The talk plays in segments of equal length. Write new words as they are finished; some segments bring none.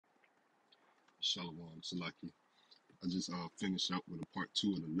Shalom, Salaki. I just finished up with a part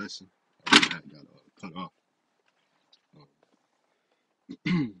two of the lesson. I had got cut off.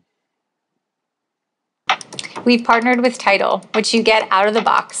 We've partnered with Tidal, which you get out of the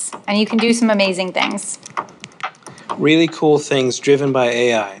box, and you can do some amazing things. Really cool things driven by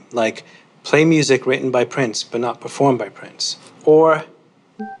AI, like play music written by Prince but not performed by Prince, or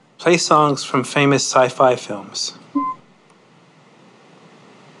play songs from famous sci-fi films.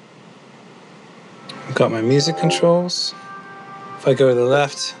 I've got my music controls. If I go to the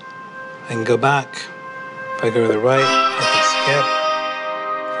left, I can go back. If I go to the right, I can skip.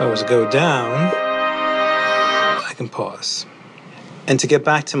 If I was to go down, I can pause. And to get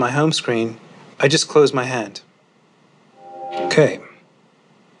back to my home screen, I just close my hand. Okay.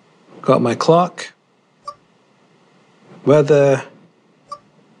 Got my clock, weather,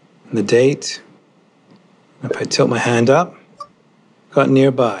 and the date. If I tilt my hand up, got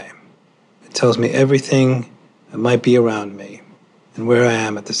nearby. It tells me everything that might be around me and where I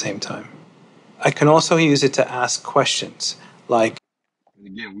am at the same time. I can also use it to ask questions, like, And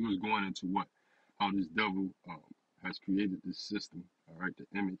again, we was going into how this devil has created this system. All right, the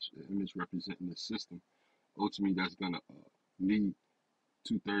image representing the system. Ultimately, that's gonna lead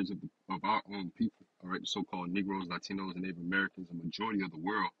 2/3 of our own people. All right, the so-called Negroes, Latinos, and Native Americans, a majority of the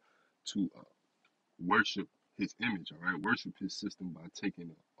world, to worship his image. All right, worship his system by taking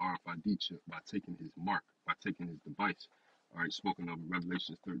an RFID chip, by taking his mark, by taking his device. All right, spoken of in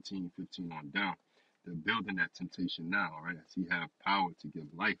Revelations 13:15 on down. They're building that temptation now. All right, as he have power to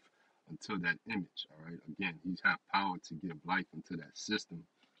give life unto that image. All right, again, he's have power to give life into that system.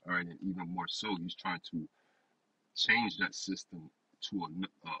 All right, and even more so, he's trying to change that system to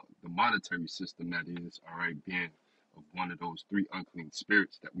the monetary system that is, all right, being of one of those three unclean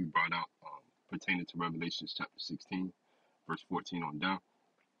spirits that we brought out pertaining to Revelations chapter 16, verse 14 on down.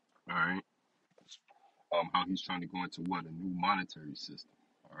 All right, how he's trying to go into what a new monetary system.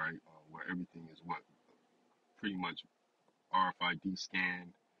 All right, where everything is what pretty much RFID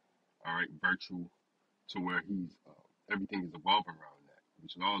scanned. All right, virtual, to where he's everything is evolving around that,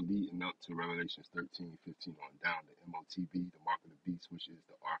 which is all leading up to Revelations 13:15 on down, the M.O.T.B, the mark of the beast, which is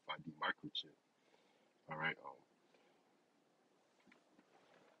the RFID microchip. All right,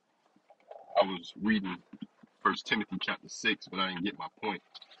 I was reading First Timothy chapter 6, but I didn't get my point.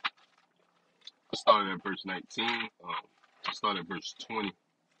 I started at verse 19. I started at verse 20.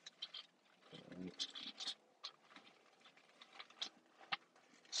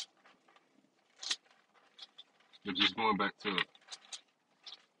 But just going back to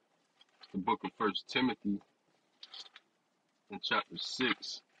the book of First Timothy in chapter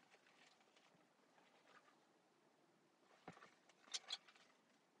 6,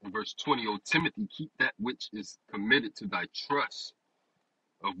 in verse 20, O Timothy, keep that which is committed to thy trust,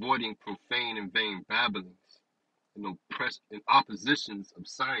 avoiding profane and vain babblings, and oppositions of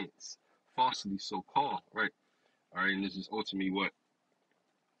science, falsely so called, right? All right, and this is ultimately what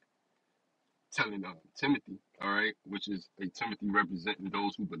telling Timothy, all right, which is a Timothy representing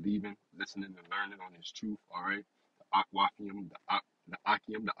those who believe in, listening and learning on his truth, all right, the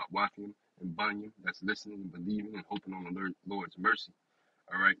Akim, the Akwafium, and Banyam, that's listening and believing and hoping on the Lord's mercy,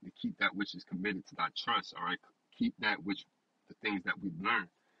 all right, to keep that which is committed to thy trust, all right, keep that which, the things that we've learned,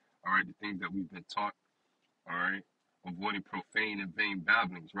 all right, the things that we've been taught, all right, avoiding profane and vain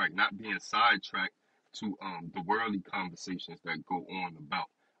babblings, right, not being sidetracked to the worldly conversations that go on about,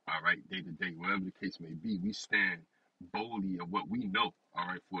 all right, day to day, whatever the case may be. We stand boldly of what we know, all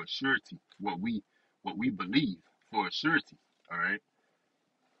right, for a surety, what we believe for a surety, all right,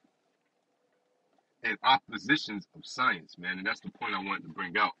 and oppositions of science, man, and that's the point I wanted to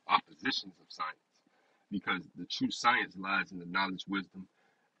bring out, oppositions of science, because the true science lies in the knowledge, wisdom,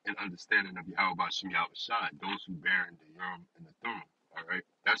 and understanding of Yahweh Shem Shad, those who bear in the Urim and the Thummim. All right,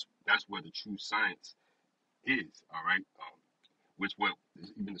 that's where the true science is. All right, which what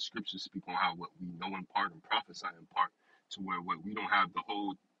even the scriptures speak on how what we know in part and prophesy in part, to where what we don't have the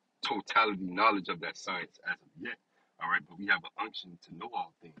whole totality knowledge of that science as of yet. All right, but we have an unction to know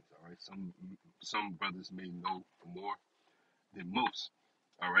all things. All right, some brothers may know more than most.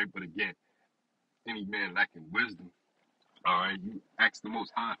 All right, but again, any man lacking wisdom, all right, you ask the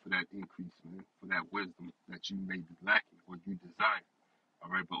Most High for that increase, man, for that wisdom that you may be lacking or you desire.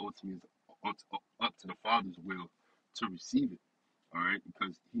 All right, but ultimately it's up to the Father's will to receive it. All right,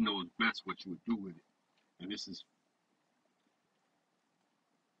 because He knows best what you would do with it. And this is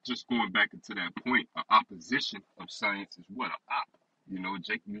just going back into that point. An opposition of science is what? An op. You know,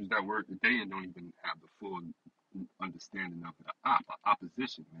 Jake used that word today and don't even have the full understanding of it. An op, an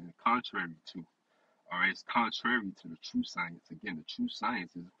opposition, man, contrary to. All right, it's contrary to the true science. Again, the true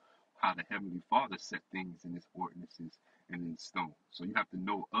science is how the Heavenly Father set things in his ordinances and in stone. So you have to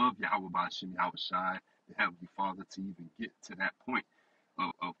know of Yahweh Ba'Shem Yahweh Shai, the Heavenly Father, to even get to that point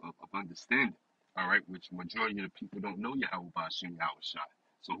of understanding. All right, which majority of the people don't know Yahweh Ba'Shem Yahweh Shai.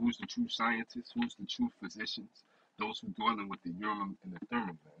 So who's the true scientists? Who's the true physicians? Those who dwelling with the Urim and the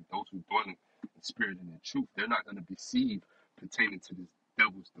Thummim, man. Those who dwelling in spirit and in truth. They're not going to be deceived pertaining to this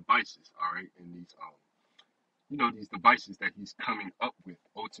devil's devices. All right, and these these devices that he's coming up with.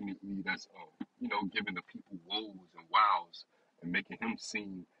 Ultimately, that's giving the people woes and wows and making him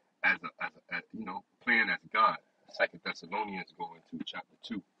seem as playing as God. Second Thessalonians go into chapter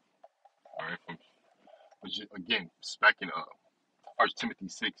 2. All right, which again, back in 1 Timothy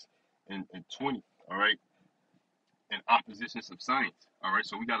 6 and 20. All right, and oppositions of science. All right,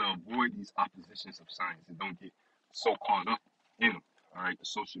 so we got to avoid these oppositions of science and don't get so caught up in them. All right, the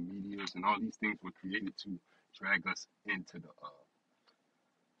social medias and all these things were created to drag us into the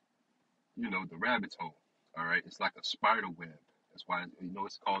the rabbit hole. All right, it's like a spider web. That's why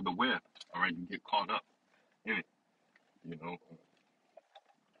it's called the web. All right, you get caught up in it.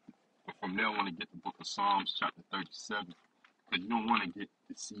 But from there, I want to get the book of Psalms, chapter 37, because you don't want to get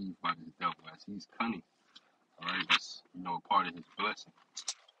deceived by the devil as he's cunning. All right, that's a part of his blessing.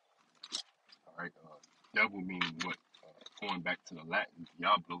 All right, devil meaning what? Going back to the Latin,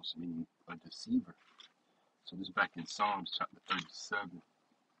 diablos meaning a deceiver. So this is back in Psalms chapter 37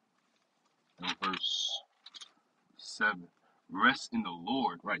 and verse 7. Rest in the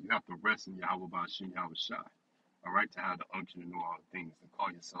Lord, right? You have to rest in Yahweh Ba'Shem Yahweh Shai. All right, to have the unction to know all things, to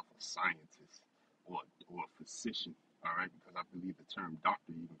call yourself a scientist or a physician. All right, because I believe the term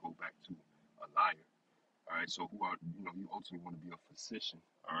doctor even go back to a liar. All right, so who are you ultimately want to be a physician.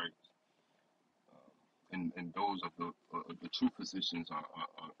 All right, and those of the true physicians are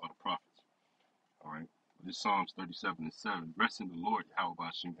the prophets. All right, this Psalms 37 and 7. Rest in the Lord, Yahweh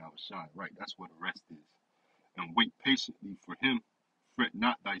Ba'Shem Yahweh Shai. Right, that's what a rest is. And wait patiently for him. Fret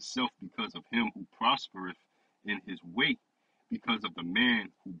not thyself because of him who prospereth in his way, because of the man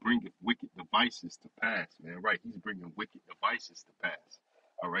who bringeth wicked devices to pass. Man, right? He's bringing wicked devices to pass.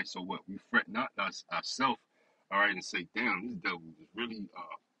 All right. So what? We fret not ourselves. All right, and say, damn, this devil is really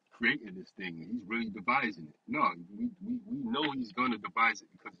creating this thing, and he's really devising it. No, we know he's going to devise it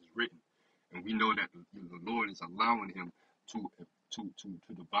because it's written, and we know that the Lord is allowing him to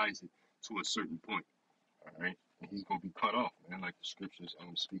devise it to a certain point. All right, and he's gonna be cut off, man, like the scriptures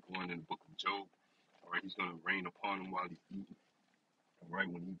speak on in the book of Job. All right, he's gonna rain upon him while he's eating. All right,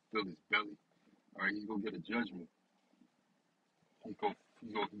 when he fill his belly, all right, he's gonna get a judgment. He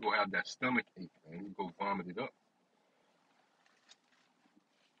go have that stomach ache, man. He's gonna vomit it up.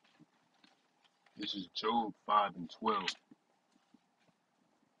 This is Job 5 and 12.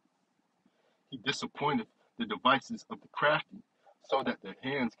 He disappointed the devices of the crafty, so that their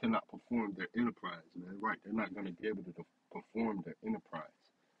hands cannot perform their enterprise, man. Right, they're not gonna be able to perform their enterprise.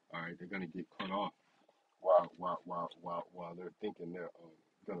 All right, they're gonna get cut off while they're thinking they're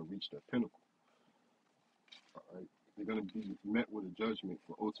gonna reach their pinnacle. All right, they're gonna be met with a judgment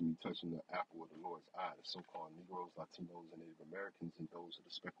for ultimately touching the apple of the Lord's eye. The so-called Negroes, Latinos, and Native Americans, and those of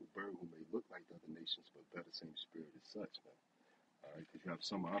the speckled bird who may look like the other nations, but bear the same spirit as such, man. All right, because you have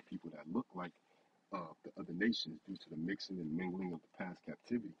some of our people that look like the other nations due to the mixing and mingling of the past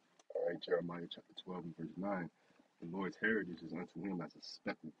captivity. All right, Jeremiah chapter 12 and verse 9. The Lord's heritage is unto him as a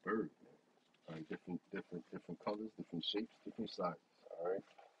speckled bird, man. All right, different colors, different shapes, different sizes. All right,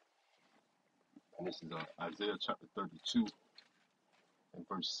 and this is Isaiah chapter 32 and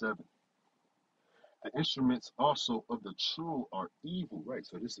verse 7. The instruments also of the true are evil, right?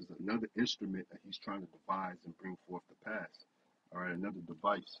 So this is another instrument that he's trying to devise and bring forth to pass. All right, another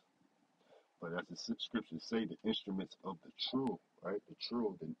device. But as the scriptures say, the instruments of the true, right? The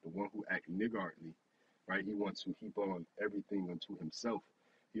true, the one who act niggardly, right? He wants to heap on everything unto himself.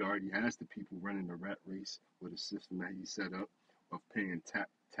 He already has the people running the rat race with a system that he set up of paying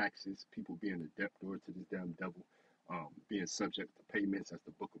taxes, people being a debtor to this damn devil, being subject to payments, as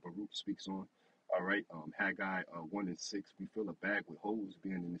the book of Baruch speaks on. All right, Haggai 1 and 6, we fill a bag with holes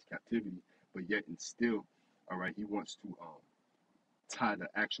being in this captivity, but yet and still, all right, he wants to tie the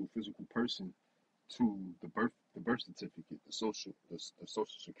actual physical person to the birth certificate, the social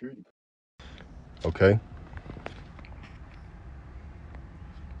security. Okay.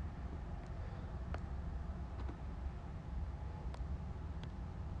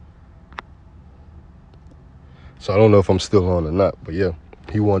 So I don't know if I'm still on or not, but yeah,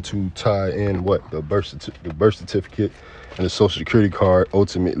 he wants to tie in what the birth certificate and the social security card,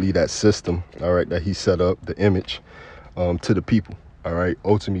 ultimately that system, all right, that he set up, the image, to the people, all right,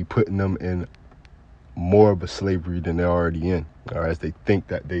 ultimately putting them in more of a slavery than they're already in, all right, as they think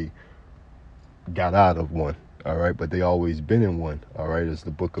that they got out of one, all right, but they always been in one, all right. It's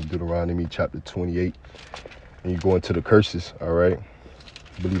the book of Deuteronomy chapter 28, and you go into the curses, all right.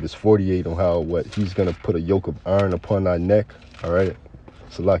 I believe it's 48 on how what he's gonna put a yoke of iron upon thy neck, all right.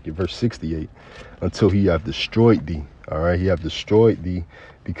 So like it, verse 68, until he have destroyed thee, all right. He have destroyed thee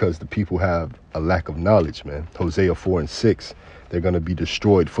because the people have a lack of knowledge, man. Hosea 4:6, they're going to be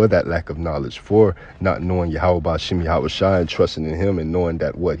destroyed for that lack of knowledge, for not knowing Yahweh Ba'Shem Yahweh Shai and trusting in him and knowing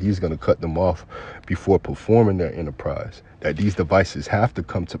that what he's going to cut them off before performing their enterprise, that these devices have to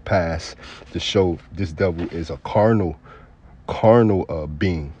come to pass to show this devil is a carnal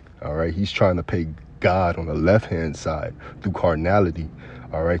being, all right. He's trying to pay God on the left hand side through carnality,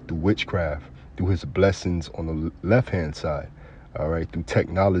 all right, through witchcraft, through his blessings on the left hand side, all right, through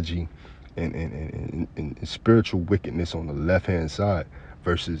technology and spiritual wickedness on the left hand side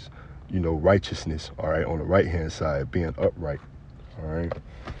versus, you know, righteousness, all right, on the right hand side, being upright, all right.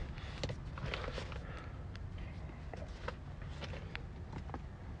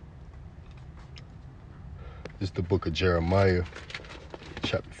 This is the book of Jeremiah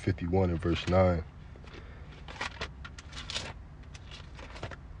chapter 51 and verse 9.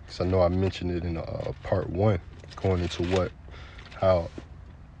 So I know I mentioned it in part 1, going into how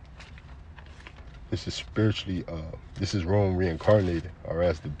this is spiritually, this is Rome reincarnated, or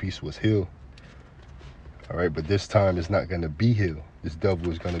as the beast was healed, all right. But this time it's not going to be healed. This devil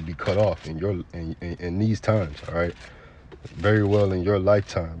is going to be cut off in these times, all right. Very well in your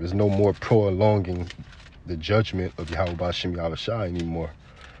lifetime. There's no more prolonging the judgment of Yahweh Ba'Shem Yahweh Shai anymore,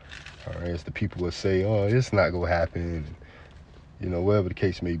 all right. As the people will say, oh, it's not going to happen, you know, whatever the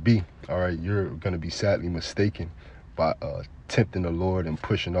case may be, all right. You're going to be sadly mistaken by tempting the Lord and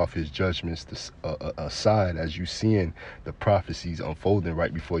pushing off his judgments aside, as you seeing the prophecies unfolding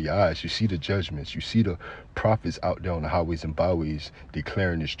right before your eyes. You see the judgments, you see the prophets out there on the highways and byways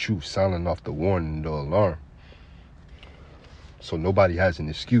declaring this truth, sounding off the warning, the alarm. So nobody has an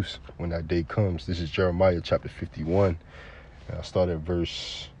excuse when that day comes. This is Jeremiah chapter 51, and I'll start at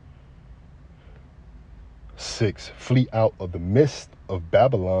verse 6. Flee out of the midst of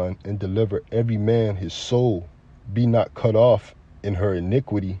Babylon and deliver every man his soul. Be not cut off in her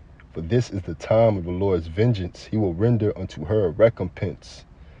iniquity, for this is the time of the Lord's vengeance. He will render unto her a recompense.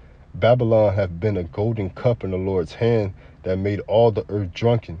 Babylon hath been a golden cup in the Lord's hand, that made all the earth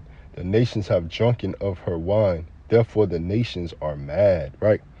drunken. The nations have drunken of her wine. Therefore the nations are mad,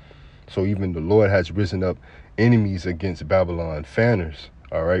 right? So even the Lord has risen up enemies against Babylon, fanners,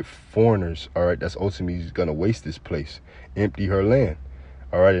 all right, foreigners, all right, that's ultimately going to waste this place, empty her land,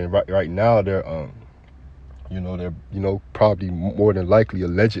 all right. And right now they're probably more than likely,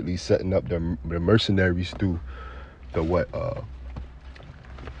 allegedly setting up their mercenaries through the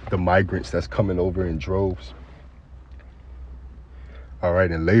migrants that's coming over in droves, all right.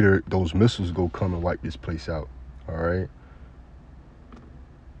 And later those missiles go come and wipe this place out, all right.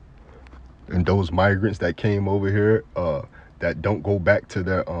 And those migrants that came over here, that don't go back to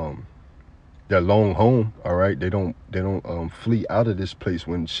their lone home, all right. They don't flee out of this place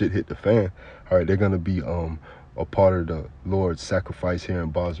when shit hit the fan, all right. They're gonna be a part of the Lord's sacrifice here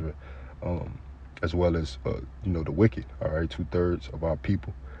in Basra, as well as the wicked, all right. 2/3 of our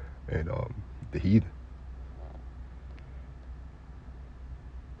people and the heathen.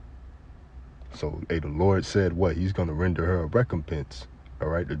 So the Lord said what? He's gonna render her a recompense, all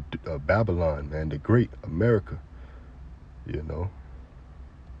right. Babylon, man, the great America,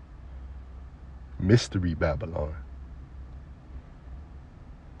 mystery Babylon.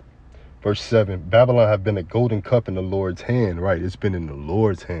 Verse 7, Babylon have been a golden cup in the Lord's hand, right? It's been in the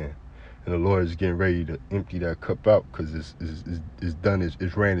Lord's hand, and the Lord is getting ready to empty that cup out, because it's done,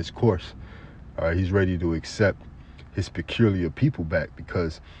 it's ran its course, all right. He's ready to accept his peculiar people back,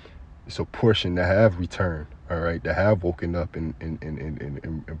 because it's a portion that have returned, all right, that have woken up and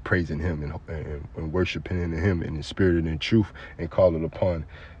praising him and worshiping in him and in spirit and in truth, and calling upon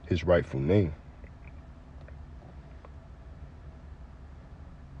his rightful name.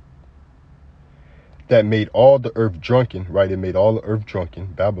 That made all the earth drunken, right? It made all the earth drunken,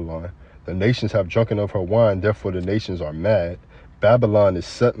 Babylon. The nations have drunken of her wine, therefore the nations are mad. Babylon is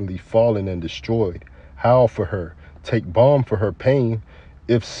suddenly fallen and destroyed. Howl for her, take balm for her pain,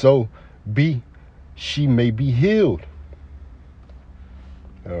 if so be she may be healed.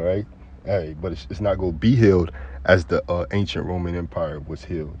 All right. Hey, but it's not going to be healed as the ancient Roman Empire was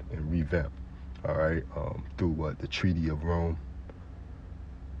healed and revamped, all right, through the Treaty of Rome.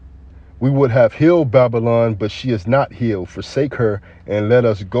 We would have healed Babylon, but she is not healed. Forsake her, and let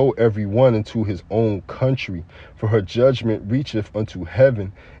us go every one into his own country. For her judgment reacheth unto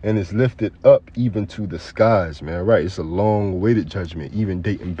heaven, and is lifted up even to the skies. Man, right? It's a long-awaited judgment, even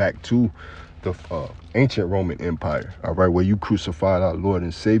dating back to the ancient Roman Empire. All right, where you crucified our Lord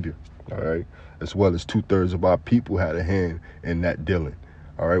and Savior. All right, as well as 2/3 of our people had a hand in that dealing.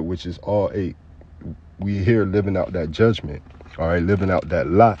 All right, which is all eight. We here living out that judgment. All right, living out that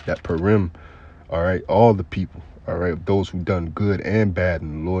lot, that Purim. All right, all the people. All right, those who done good and bad,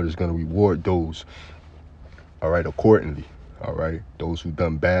 and the Lord is going to reward those. All right, accordingly. All right, those who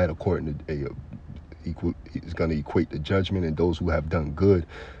done bad, according to equal, is going to equate to judgment, and those who have done good,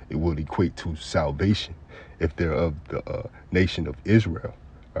 it will equate to salvation. If they're of the nation of Israel,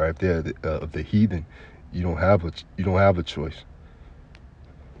 all right, if they're of the heathen, you don't have a choice.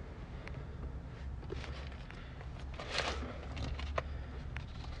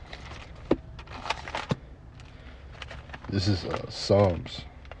 This is Psalms,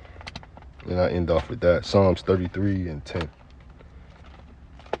 and I end off with that. Psalms 33 and 10.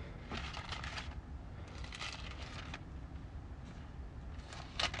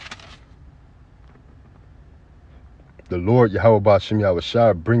 The Lord Yahweh Ba'Shem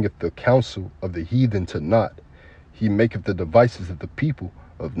Yahushua bringeth the counsel of the heathen to naught. He maketh the devices of the people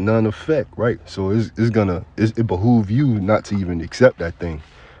of none effect, right? So it behoove you not to even accept that thing.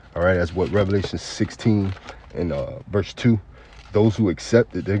 All right, that's what Revelation 16 and verse 2. Those who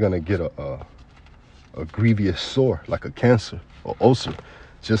accept it, they're gonna get a grievous sore, like a cancer or ulcer,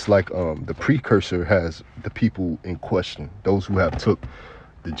 just like the precursor has the people in question, those who have took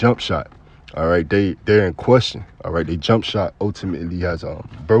the jump shot. All right, they're in question. All right, the jump shot ultimately has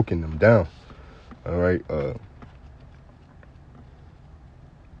broken them down. All right,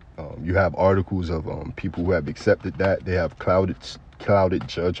 you have articles of people who have accepted that they have clouded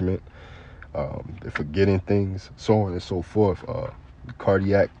judgment. They're forgetting things, so on and so forth.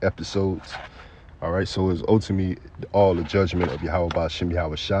 Cardiac episodes. All right, so it's ultimately all the judgment of Yahweh Ba'Shem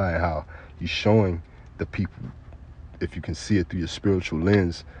Yahushua, and how he's showing the people, if you can see it through your spiritual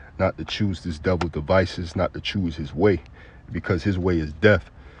lens, not to choose this devil's devices, not to choose his way, because his way is death.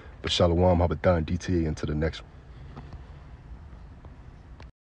 But Shalom, Habadan, DTA, into the next one.